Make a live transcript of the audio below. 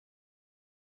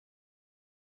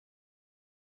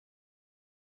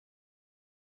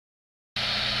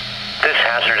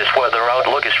hazardous weather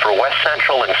outlook is for west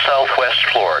central and southwest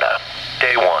Florida.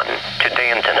 Day 1, today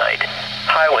and tonight.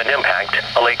 High wind impact,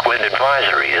 a lake wind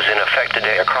advisory is in effect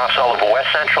today across all of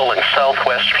west central and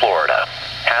southwest Florida.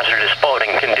 Hazardous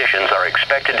boating conditions are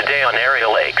expected today on area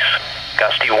lakes.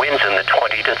 Gusty winds in the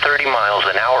 20 to 30 miles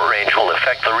an hour range will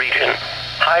affect the region.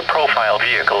 High-profile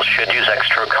vehicles should use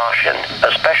extra caution,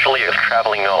 especially if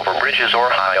traveling over bridges or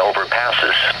high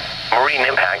overpasses. Marine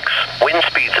impacts, wind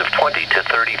speeds of 20 to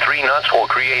 33 knots will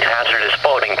create hazardous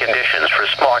boating conditions for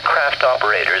small craft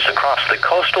operators across the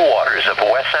coastal waters of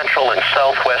west central and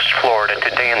southwest Florida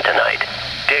today and tonight.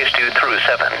 Days 2 through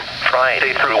 7,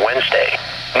 Friday through Wednesday.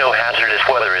 No hazardous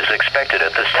weather is expected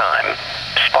at this time.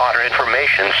 Spotter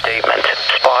information statement.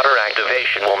 Spotter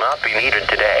activation will not be needed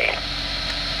today.